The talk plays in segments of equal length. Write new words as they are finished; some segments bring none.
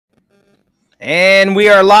And we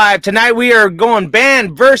are live. Tonight we are going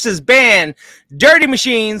band versus band. Dirty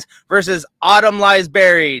Machines versus Autumn Lies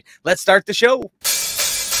Buried. Let's start the show.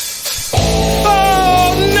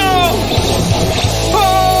 Oh no!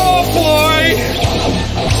 Oh boy!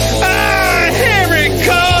 Ah, here it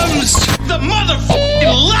comes! The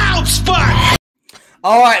motherfucking loud spot!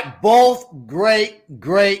 All right, both great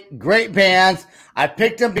bands. I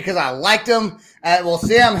picked them because I liked them. Well,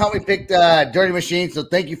 Sam helped me pick Dirty Machines, so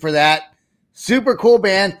thank you for that. Super cool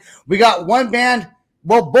band. We got one band.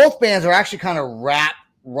 Well, both bands are actually kind of rap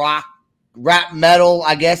metal,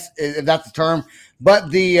 I guess, if that's the term.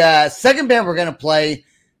 But the second band we're going to play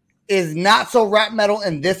is not so rap metal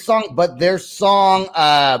in this song, but their song,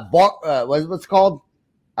 what's it called?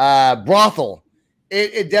 Brothel.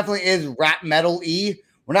 It definitely is rap metal-y.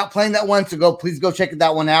 We're not playing that one, so please go check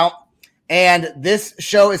that one out. And this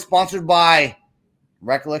show is sponsored by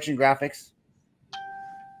Recollection Graphics.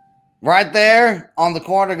 Right there on the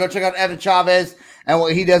corner, go check out Evan Chavez and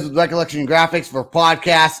what he does with Recollection Graphics for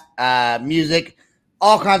podcasts, music,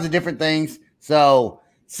 all kinds of different things. So,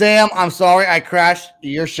 Sam, I'm sorry I crashed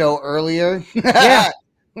your show earlier. Yeah.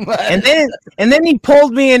 and then he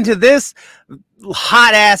pulled me into this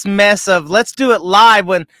hot ass mess of let's do it live.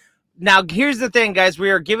 Now here's the thing, guys, we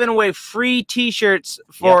are giving away free t-shirts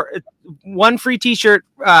for one free t-shirt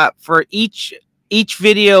for each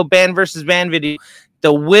video, band versus band video.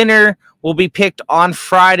 The winner will be picked on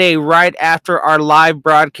Friday right after our live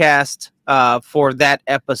broadcast for that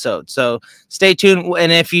episode. So stay tuned.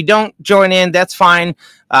 And if you don't join in, that's fine.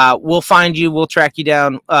 We'll find you. We'll track you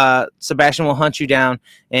down. Sebastian will hunt you down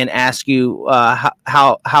and ask you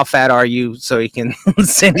how fat are you so he can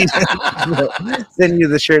send you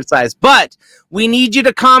the shirt size. But we need you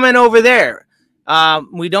to comment over there.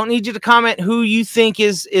 We don't need you to comment who you think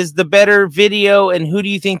is the better video and who do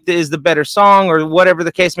you think is the better song or whatever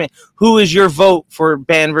the case may be. Who is your vote for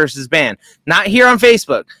band versus band? Not here on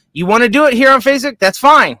Facebook. You want to do it here on Facebook? That's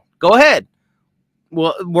fine. Go ahead.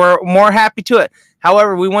 Well, we're more happy to it.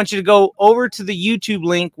 However, we want you to go over to the YouTube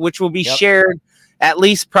link, which will be shared at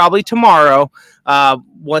least probably tomorrow.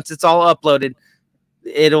 Once it's all uploaded,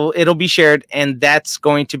 it'll be shared, and that's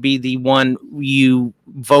going to be the one you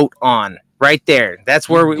vote on. Right there. That's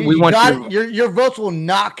where we want your votes will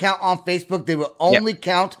not count on Facebook. They will only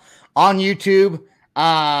count on YouTube.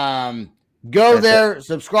 Go there,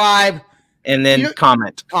 subscribe, and then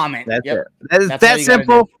comment. That's it. That's that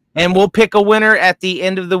simple. And we'll pick a winner at the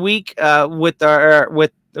end of the week.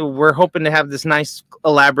 We're hoping to have this nice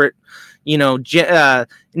elaborate, name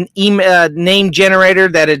generator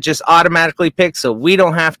that it just automatically picks, so we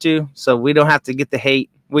don't have to get the hate.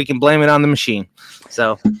 We can blame it on the machine.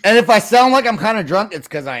 So, and if I sound like I'm kind of drunk, it's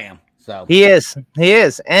because I am. So he is,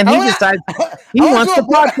 and he decides he wants to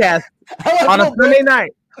podcast on a Sunday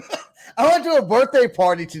night. I went to a birthday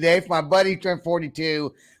party today for my buddy who turned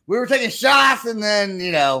 42. We were taking shots, and then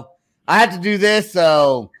I had to do this.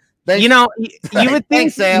 So you would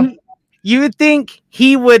think, Sam. You would think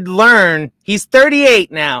he would learn. He's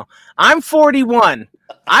 38 now. I'm 41.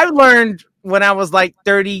 I learned when I was like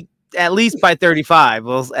 30. At least by 35,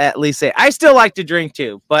 we'll at least say. I still like to drink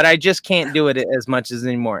too, but I just can't do it as much as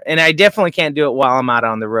anymore. And I definitely can't do it while I'm out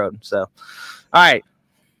on the road. So, all right.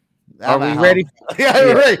 Are we ready? Yeah,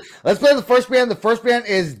 we're ready. Let's play the first band. The first band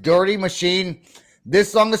is Dirty Machine. This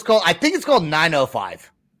song is called, I think it's called 905.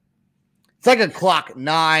 It's like a clock,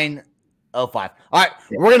 905. All right,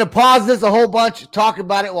 we're going to pause this a whole bunch, talk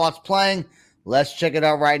about it while it's playing. Let's check it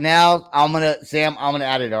out right now. Sam, I'm going to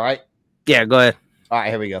add it, all right? Yeah, go ahead. All right,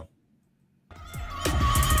 here we go.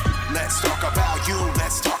 Let's talk about you.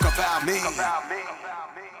 Let's talk about me.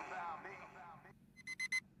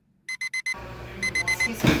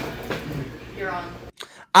 Excuse me. You're on.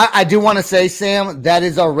 I do want to say, Sam, that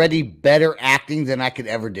is already better acting than I could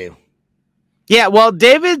ever do. Yeah, well,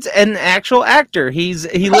 David's an actual actor. He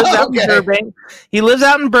lives out in Burbank. He lives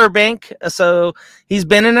out in Burbank, so he's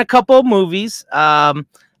been in a couple of movies.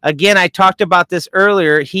 Again, I talked about this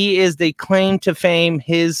earlier. He is the claim to fame.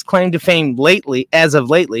 His claim to fame as of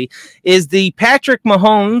lately, is the Patrick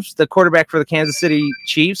Mahomes, the quarterback for the Kansas City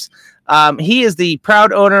Chiefs. He is the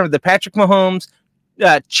proud owner of the Patrick Mahomes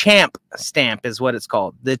champ stamp, is what it's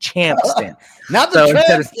called. The champ stamp. Not the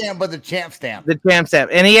tramp stamp, but the champ stamp. The champ stamp.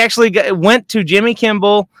 And he actually went to Jimmy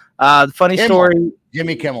Kimmel. Funny story.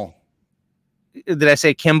 Jimmy Kimmel. Did I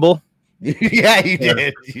say Kimball? Yeah, you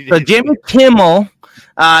did. So Jimmy Kimmel,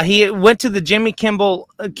 he went to the Jimmy Kimmel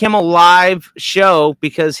live show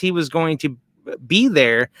because he was going to be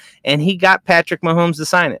there, and he got Patrick Mahomes to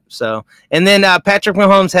sign it. So, and then Patrick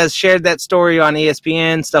Mahomes has shared that story on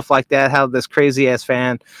ESPN, stuff like that, how this crazy ass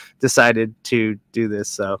fan decided to do this.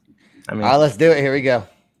 So I mean, All right, let's do it. Here we go.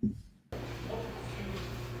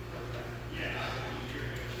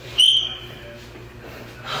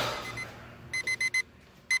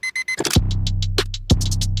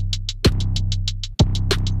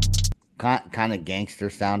 Kind of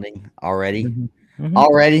gangster sounding already.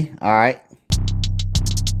 Already. All right.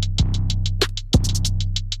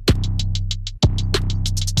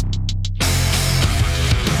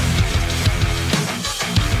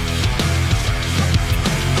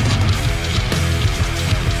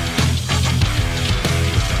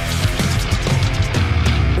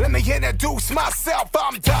 Let me introduce myself.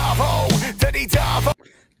 I'm Davo. Dirty Davo.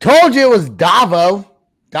 Told you it was Davo.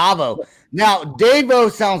 Davo. Now, Davo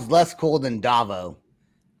sounds less cool than Davo.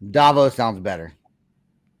 Davo sounds better.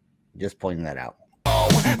 Just pointing that out.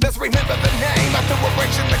 Let's remember the name after we're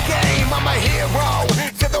reaching the game. I'm a hero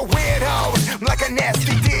to the weirdos. Like a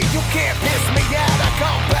nasty D, you can't piss me out. I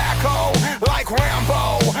come back home like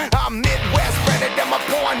Rambo. I'm Midwest, ready to my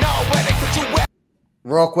porno. Ready to you wet.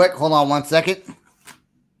 Real quick, hold on 1 second.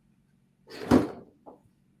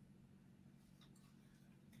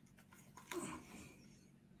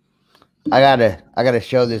 I gotta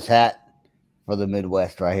show this hat for the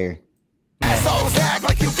Midwest right here. Assholes act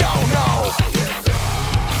like you don't know.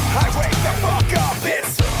 I wake the fuck up,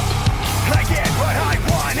 it's I get what I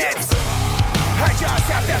want, it's I just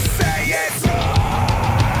have to say it.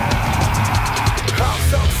 I'm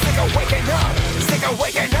so sick of waking up, sick of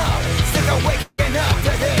waking up, sick of waking up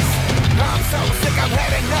to this. I'm so sick of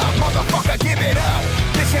heading up, motherfucker, give it up.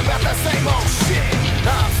 Bitching about the same old shit.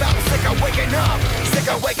 I'm so sick of waking up, sick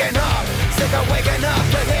of waking up, sick of waking up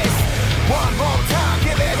to this. One more time,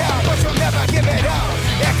 give it up, but you'll never give it up.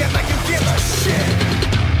 Acting like you give a shit.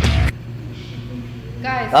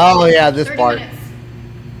 Guys. Oh yeah, this 30 part. minutes.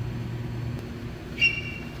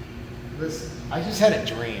 Listen, I just had a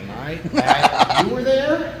dream, all right? You were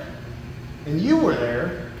there, and you were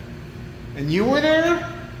there, and you were there,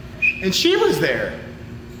 and she was there.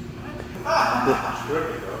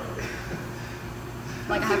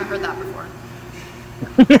 Like I haven't heard that before.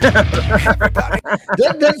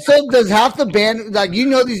 So does half the band, like, you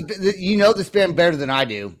know this band better than I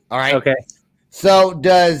do, all right? okay. So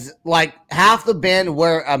does like half the band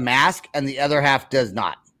wear a mask and the other half does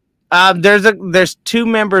not? There's two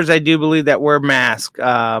members I do believe that wear masks,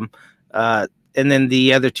 and then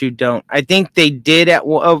the other two don't. I think they did at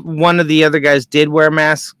one of the other guys did wear a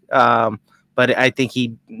mask, but I think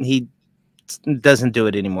he doesn't do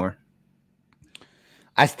it anymore.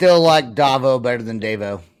 I still like Davo better than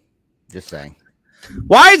Davo. Just saying.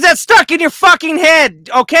 Why is that stuck in your fucking head?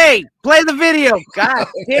 Okay, play the video. God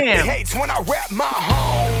damn. Hates when I rap my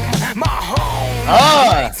home,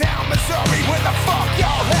 Town, Missouri, where the fuck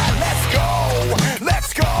y'all at?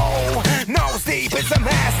 Let's go. Nose deep in some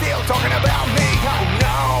ass, still talking about me.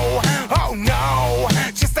 Oh no,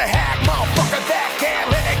 just a hack motherfucker that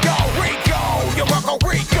can't let it go. Rico, your Uncle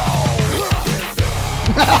Rico.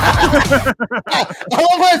 I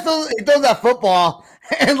love how he throws that football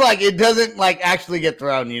and like it doesn't like actually get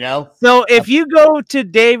thrown, you know? So if you go to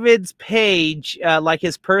David's page, like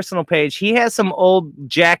his personal page, he has some old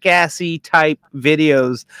jackassy type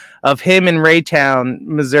videos of him in Raytown,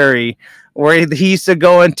 Missouri, where he used to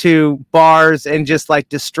go into bars and just like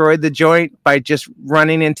destroy the joint by just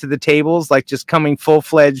running into the tables, like just coming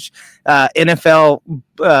full-fledged NFL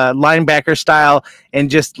linebacker style, and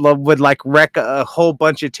just would like wreck a whole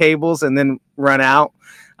bunch of tables and then run out.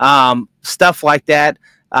 Stuff like that.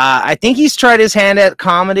 I think he's tried his hand at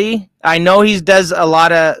comedy. I know he does a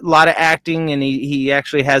lot of acting, and he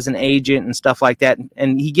actually has an agent and stuff like that,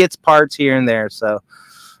 and he gets parts here and there. So,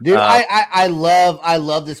 dude, I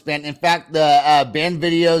love this band. In fact, the band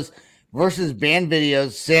videos versus band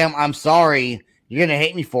videos. Sam, I'm sorry, you're gonna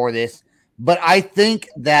hate me for this, but I think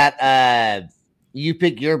that you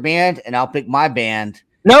pick your band and I'll pick my band.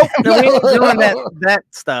 Nope, no, we ain't doing that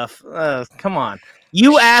stuff. Come on.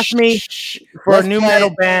 You asked me for a new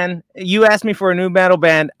metal band. You asked me for a new metal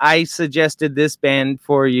band. I suggested this band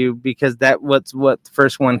for you because that was what the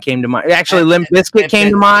first one came to mind. Actually, Limp Bizkit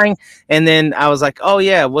came to mind, and then I was like, "Oh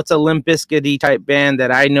yeah, what's a Limp Bizkit-y type band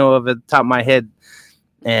that I know of at the top of my head?"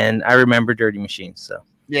 And I remember Dirty Machines. So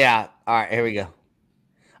yeah, all right, here we go.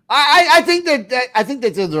 I think that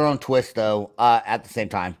they do their own twist though at the same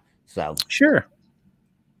time. So sure.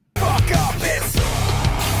 Fuck up, it's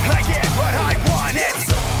I get what I want,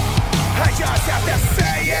 it's I just have to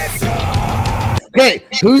say it. Okay,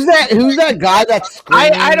 who's that guy that's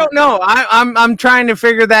screaming? I don't know. I'm trying to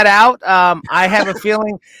figure that out. I have a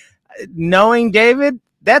feeling, knowing David,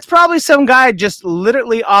 that's probably some guy just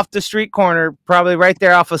literally off the street corner, probably right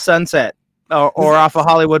there off of Sunset. or off of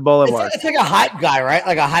Hollywood Boulevard. It's like a hype guy, right?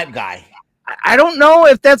 Like a hype guy. I don't know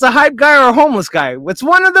if that's a hype guy or a homeless guy. It's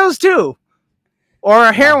one of those two, or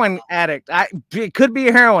a heroin addict. It could be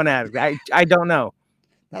a heroin addict. I don't know.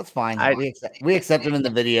 That's fine. We accept him in the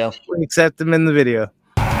video. We accept him in the video.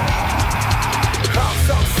 I'm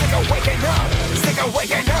so sick of waking up, sick of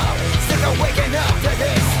waking up, sick of waking up to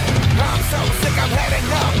this. I'm so sick of had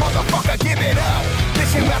enough, motherfucker, give it up.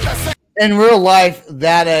 Bitching about the same. In real life,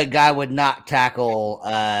 that guy would not tackle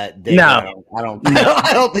David. No. I don't think that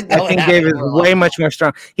I would think happen David's in real way life. much more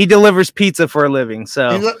strong. He delivers pizza for a living,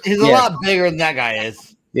 so He's a lot bigger than that guy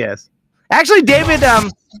is. yes. Actually, David,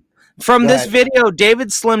 from Go this ahead. video, David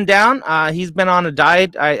slimmed down. He's been on a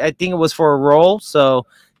diet. I think it was for a role, so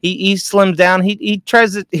he slimmed down. He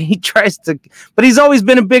tries to, but he's always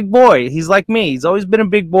been a big boy. He's like me. He's always been a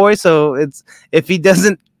big boy. So it's if he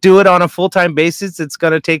doesn't do it on a full-time basis, it's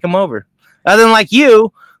gonna take him over. Other than like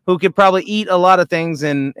you, who could probably eat a lot of things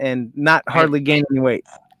and not hardly gain any weight.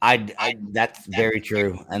 I that's very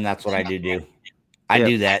true, and that's what I do. I Yep.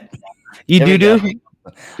 do that. You There we do? go.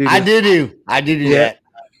 I do Yeah. that.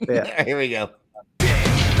 Yeah. Here we go.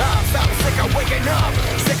 I'm so sick of waking up,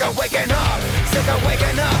 sick of waking up, sick of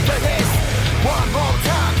waking up to this. One more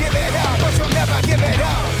time, give it up, but you'll never give it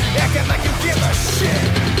up. Acting like you give a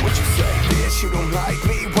shit. What you say, bitch, you don't like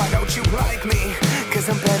me, why don't you like me? Cause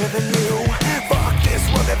I'm better than you. Fuck this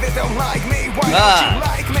world if it don't like me, why don't you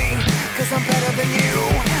like me? Cause I'm better than you.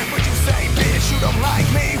 What you say, bitch, you don't like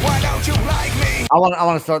me, why don't you like me? I want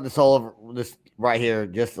to start this all over this right here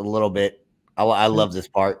just a little bit. I love this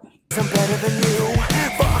part. I'm better than you.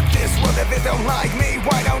 Fuck this world if it don't like me,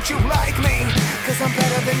 why don't you like me? Cause I'm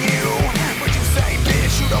better than you. What you say,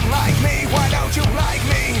 bitch, you don't like me, why don't you like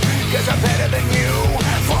me? Cause I'm better than you.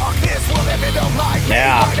 Fuck this world if it don't like me,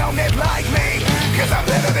 Yeah. why don't it like me? Cause I'm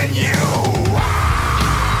better than you.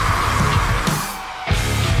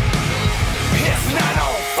 It's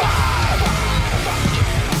 9:05.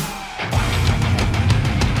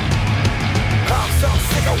 I'm so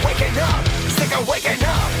sick of waking up, sick of waking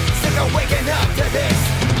up, sick of waking up to this.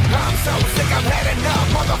 I'm so sick of had enough,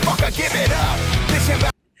 motherfucker, give it up. Bitching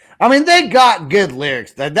about I mean, they got good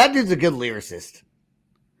lyrics. That dude's a good lyricist.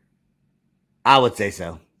 I would say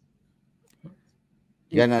so.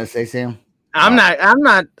 You got nothing to say, Sam? I'm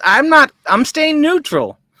staying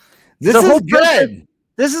neutral. This The is whole good.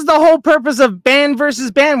 This is the whole purpose of band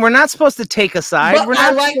versus band. We're not supposed to take a side. But We're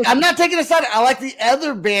not I'm not taking a side. I like the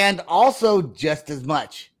other band also just as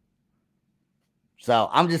much. So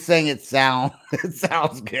I'm just saying it sounds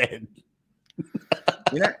good.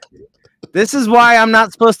 This is why I'm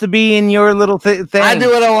not supposed to be in your little thing. I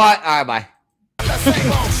do what I want. All right, bye. the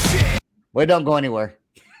same old shit. We don't go anywhere.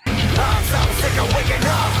 I'm so sick of waking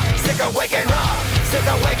up, sick of waking up, sick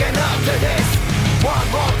of waking up to this. One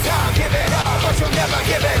more time, give it up, but you'll never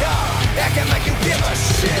give it up. Acting like you give a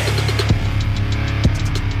shit.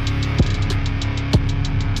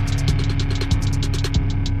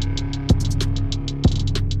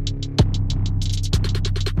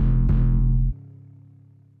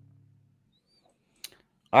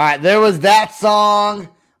 All right, there was that song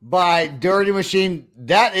by Dirty Machine.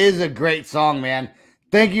 That is a great song, man.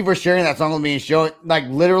 Thank you for sharing that song with me and showing. Like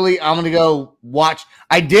literally, I'm gonna go watch.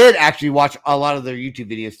 I did actually watch a lot of their YouTube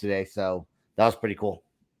videos today, so that was pretty cool.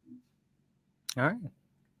 All right.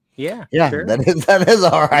 Yeah. Yeah, sure. that is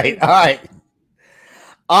all right. All right.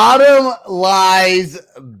 Autumn Lies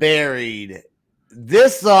Buried.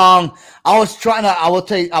 This song, I will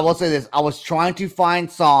say this. I was trying to find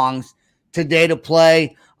songs today to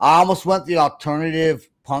play. I almost went the alternative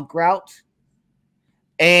punk route.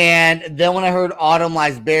 And then when I heard Autumn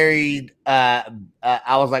Lies Buried, I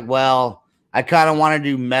was like, well, I kind of want to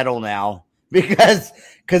do metal now because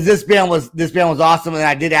this band was awesome. And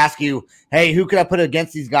I did ask you, hey, who could I put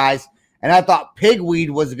against these guys? And I thought Pigweed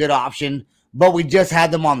was a good option, but we just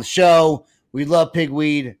had them on the show. We love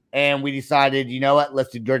Pigweed, and we decided, you know what, let's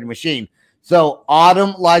do Dirty Machine. So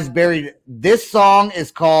Autumn Lies Buried. This song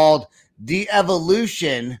is called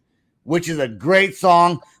De-Evolution, which is a great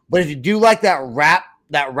song. But if you do like that rap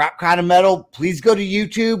kind of metal, please go to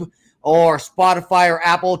YouTube or Spotify or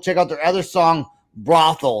Apple. Check out their other song,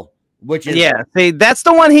 Brothel, which is See, that's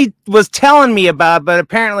the one he was telling me about, but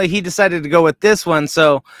apparently he decided to go with this one.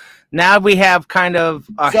 So now we have kind of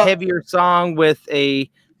a heavier song with a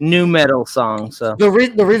new metal song. So the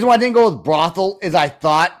reason why I didn't go with Brothel is I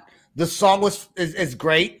thought the song is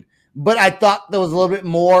great, but I thought there was a little bit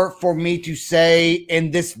more for me to say in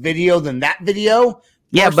this video than that video.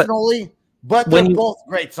 Yeah, personally, but they're both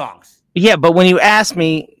great songs. Yeah, but when you asked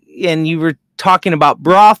me and you were talking about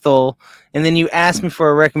brothel, and then you asked me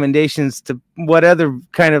for recommendations to what other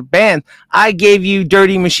kind of band. I gave you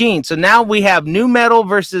Dirty Machine. So now we have new metal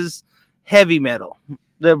versus heavy metal.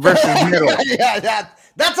 The versus metal. Yeah,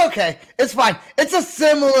 that's okay. It's fine. It's a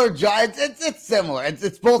similar job. It's similar.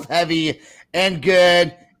 It's both heavy and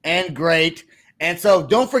good and great. And so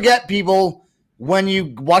don't forget, people, when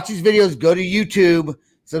you watch these videos, go to YouTube,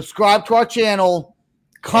 subscribe to our channel,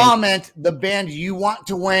 comment the band you want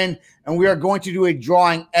to win, and we are going to do a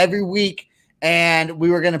drawing every week, and we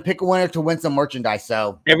were going to pick a winner to win some merchandise.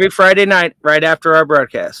 So every Friday night, right after our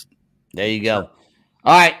broadcast. There you go.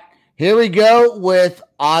 All right, here we go with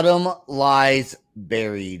Autumn Lies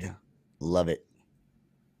Buried. Love it.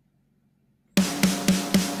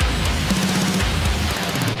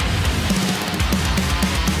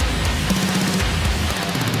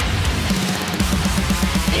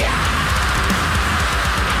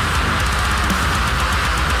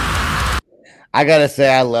 I gotta say,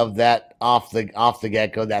 I love that off the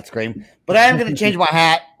get-go, that scream. But I am gonna change my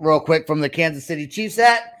hat real quick from the Kansas City Chiefs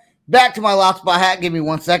hat back to my Loud Spot hat. Give me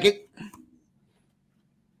 1 second.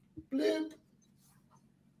 Bloop.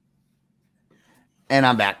 And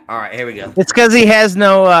I'm back. All right, here we go. It's because he has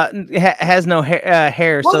no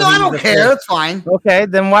hair. Well, so no, I don't care. It's fine. Okay,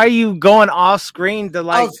 then why are you going off screen to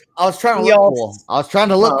like? I was trying to look cool. I was trying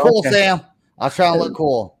to look cool, okay. Sam. I was trying to look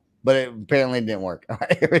cool, but it apparently didn't work. All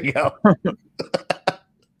right, here we go.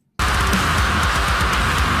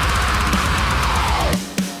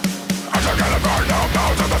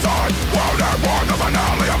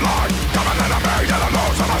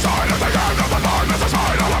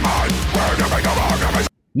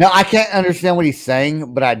 No, I can't understand what he's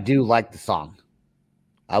saying, but I do like the song.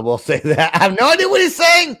 I will say that. I have no idea what he's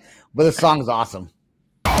saying, but the song is awesome.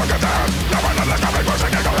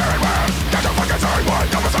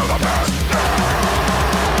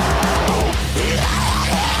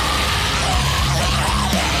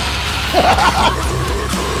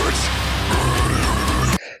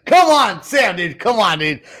 Come on, Sam, dude. Come on,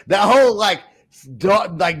 dude. That whole like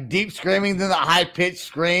deep screaming, then the high pitched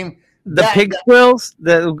scream. The pig squills.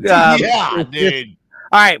 Yeah, dude.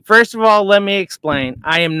 All right. First of all, let me explain.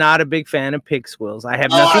 I am not a big fan of pig squills. I have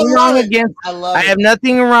nothing wrong against. I have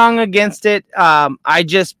nothing wrong against it. I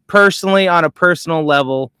just personally, on a personal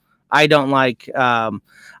level, I don't like. And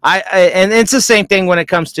it's the same thing when it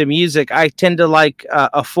comes to music. I tend to like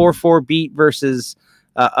a 4/4 beat versus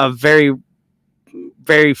a very,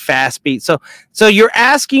 very fast beat. So you're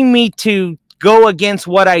asking me to go against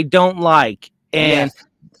what I don't like, and yes.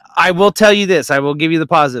 I will tell you this. I will give you the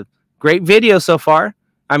positive. Great video so far.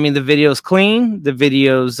 I mean, the video's clean. The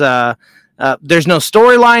video's there's no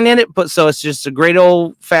storyline in it, but so it's just a great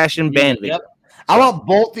old fashioned band video. Yep. I want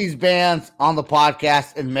both these bands on the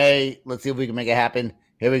podcast in May. Let's see if we can make it happen.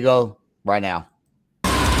 Here we go right now.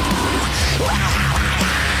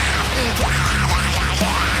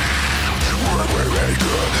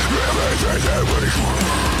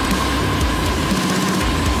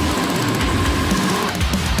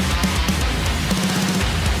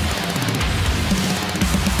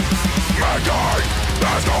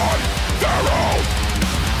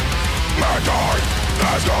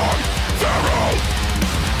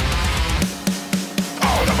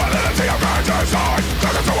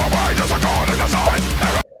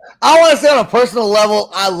 I want to say on a personal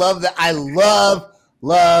level, I love that. I love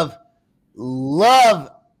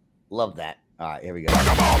that. All right, here we go.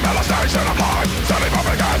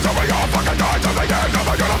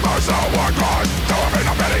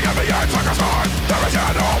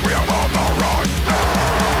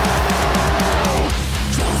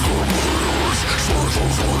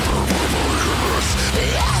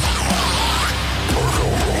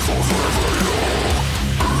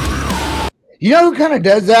 You know who kind of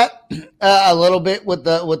does that a little bit with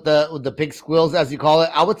the pig squills, as you call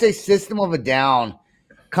it? I would say System of a Down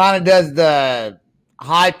kind of does the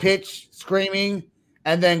high pitch screaming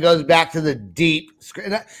and then goes back to the deep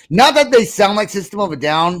scream. Not that they sound like System of a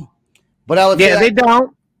Down, but I would say they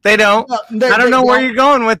don't. They don't. I don't know where you're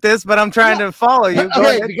going with this, but I'm trying to follow you.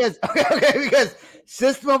 Okay, because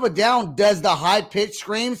System of a Down does the high pitch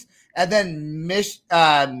screams and then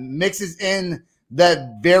mixes in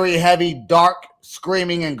the very heavy, dark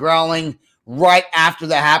screaming and growling right after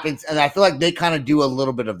that happens. And I feel like they kind of do a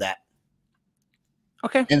little bit of that.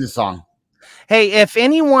 Okay. In the song. Hey, if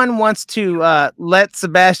anyone wants to let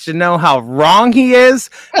Sebastian know how wrong he is,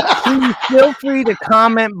 please feel free to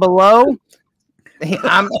comment below.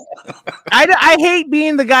 I hate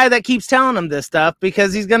being the guy that keeps telling him this stuff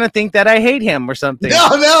because he's going to think that I hate him or something. No, I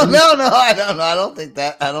don't know. I don't think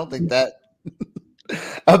that.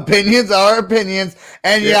 Opinions are opinions,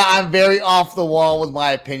 and yeah, I'm very off the wall with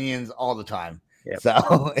my opinions all the time. Yep.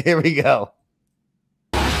 So here we go.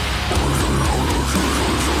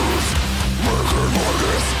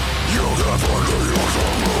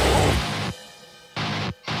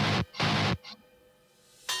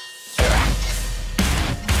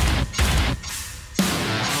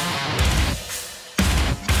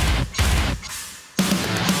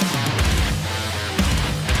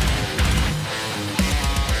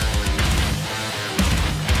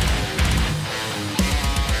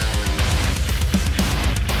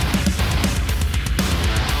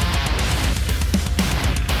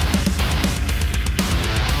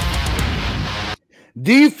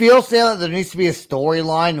 Do you feel, Sam, that there needs to be a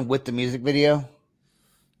storyline with the music video?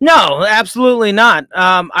 No, absolutely not.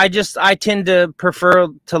 I tend to prefer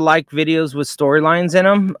to like videos with storylines in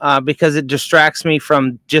them because it distracts me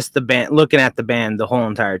from just the band, looking at the band the whole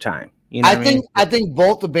entire time. You know I think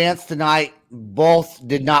both the bands tonight both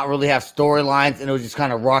did not really have storylines, and it was just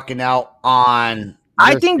kind of rocking out on.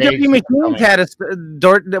 I think Dirty Machines had a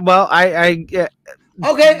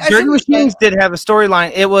okay. Dirty Machines did have a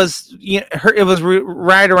storyline. It was it was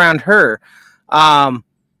right around her. And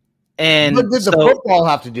what did the football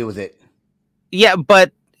have to do with it? Yeah,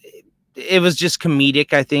 but it was just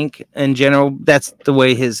comedic, I think, in general. That's the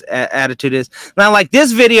way his attitude is. Now, like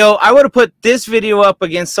this video, I would have put this video up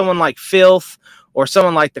against someone like Filth or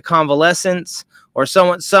someone like The Convalescents or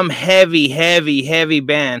some heavy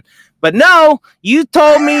band. But no, you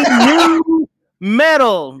told me new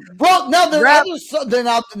metal. Well, no,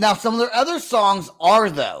 now some of their other songs are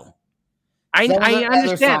though. I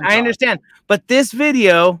understand. But this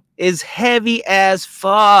video is heavy as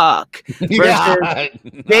fuck. Yeah,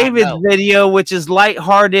 David's video, which is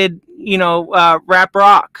lighthearted, rap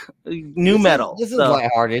rock, new metal. This is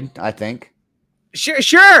lighthearted, I think.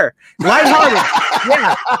 Sure. Lighthearted.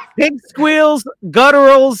 Yeah. Pig squeals,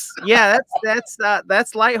 gutturals. Yeah,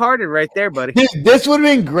 that's lighthearted right there, buddy. This would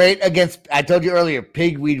have been great against, I told you earlier,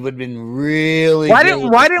 Pigweed would have been really Why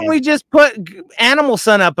didn't we just put Animal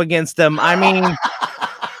Sun up against them? I mean,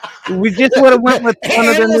 we just would have went with one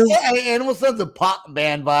of the new Animal Sun's a pop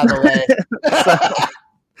band, by the way.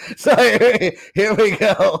 so here we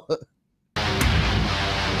go.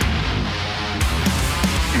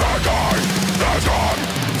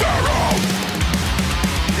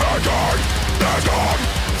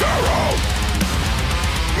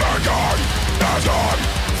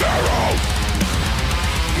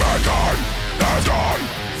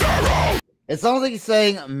 It sounds like he's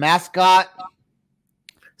saying mascot.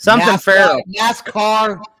 Something Pharaoh.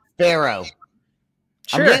 NASCAR Pharaoh.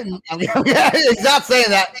 Sure. He's not saying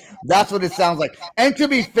that. That's what it sounds like. And to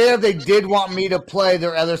be fair, they did want me to play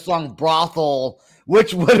their other song, Brothel,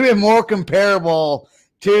 which would have been more comparable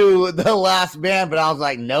to the last band, but I was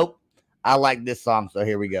like, nope. I like this song, so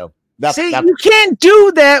here we go. You can't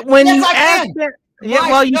do that when you ask that. Yeah,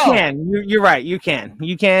 Right, well, you can. You're right. You can.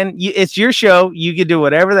 It's your show. You can do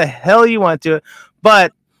whatever the hell you want to,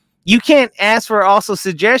 but you can't ask for also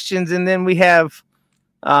suggestions, and then we have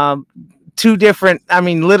literally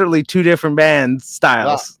two different band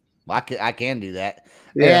styles. Well, I can do that.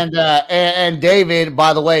 Yeah. And David,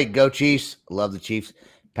 by the way, go Chiefs. Love the Chiefs.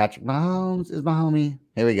 Patrick Mahomes is my homie.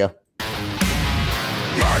 Here we go.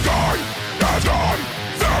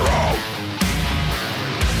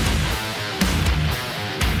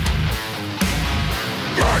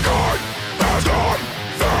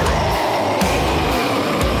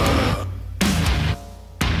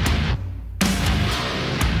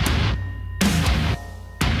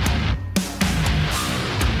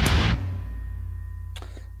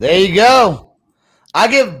 There you go. I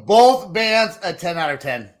give both bands a 10 out of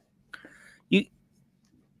 10.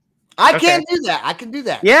 I can do that. I can do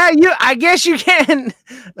that. Yeah, I guess you can.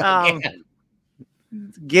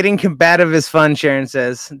 Getting combative is fun, Sharon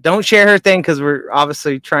says. Don't share her thing because we're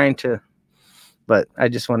obviously trying to. But I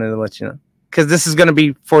just wanted to let you know. Because this is going to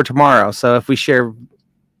be for tomorrow. So if we share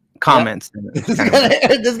comments. Yep. This is going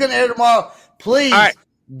to air tomorrow. Please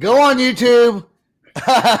go on YouTube.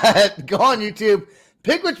 Go on YouTube.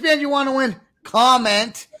 Pick which band you want to win.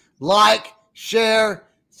 Comment, like, share,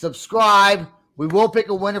 subscribe. We will pick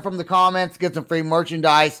a winner from the comments, get some free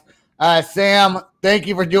merchandise. Sam, thank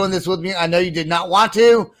you for doing this with me. I know you did not want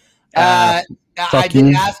to. I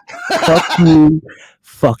did ask. Fuck you.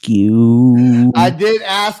 Fuck you. I did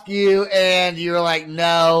ask you, and you were like,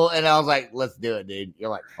 no. And I was like, let's do it, dude.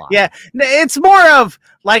 You're like, fine. Yeah, it's more of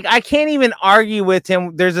like, I can't even argue with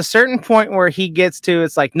him. There's a certain point where he gets to,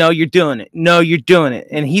 it's like, no, you're doing it. No, you're doing it.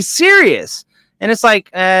 And he's serious. And it's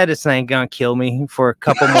like, this ain't going to kill me for a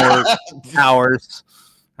couple more hours,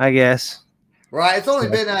 I guess. Right. It's only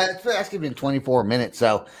been it's actually been 24 minutes.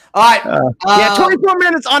 So all right. Yeah, 24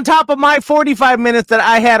 minutes on top of my 45 minutes that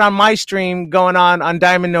I had on my stream going on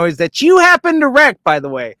Diamond Noise that you happened to wreck, by the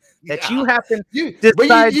way. That you happened you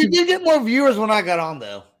decide did get more viewers when I got on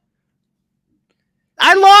though.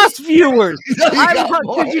 I lost viewers. No, you I got lost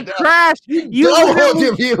more, because you no. crashed. You Doubled your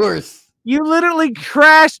literally, viewers. you literally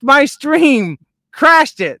crashed my stream.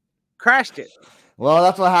 Crashed it. Well,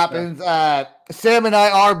 that's what happens. Sam and I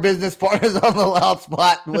are business partners on the Loud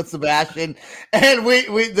Spot with Sebastian, and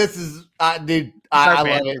we this is dude. I love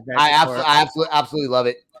it. I absolutely love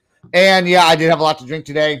it. And yeah, I did have a lot to drink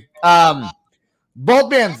today. Both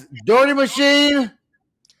bands, Dirty Machine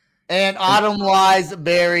and Autumn Lies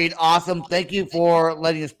Buried. Awesome. Thank you for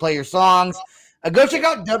letting us play your songs. Go check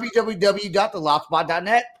out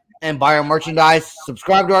www.theloudspot.net and buy our merchandise.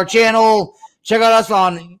 Subscribe to our channel. Check out us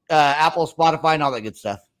on Apple, Spotify, and all that good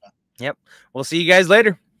stuff. Yep. We'll see you guys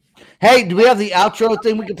later. Hey, do we have the outro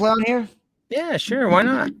thing we can play on here? Yeah, sure. Why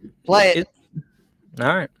not? Play it.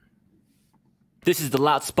 All right. This is the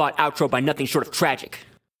Loud Spot outro by nothing short of tragic.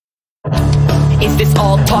 Is this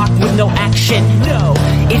all talk with no action? No.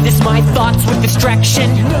 Is this my thoughts with distraction?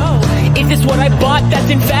 No. Is this what I bought that's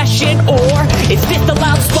in fashion? Or is this the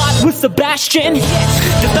Loud Spot with Sebastian? Yes.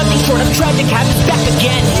 Does nothing short of tragic have us back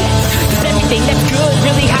again? Yes. Does everything that's good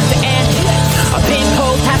really have to end? Yes. A pin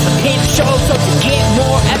post has a pin show, so to get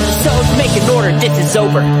more episodes, make an order, this is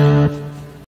over.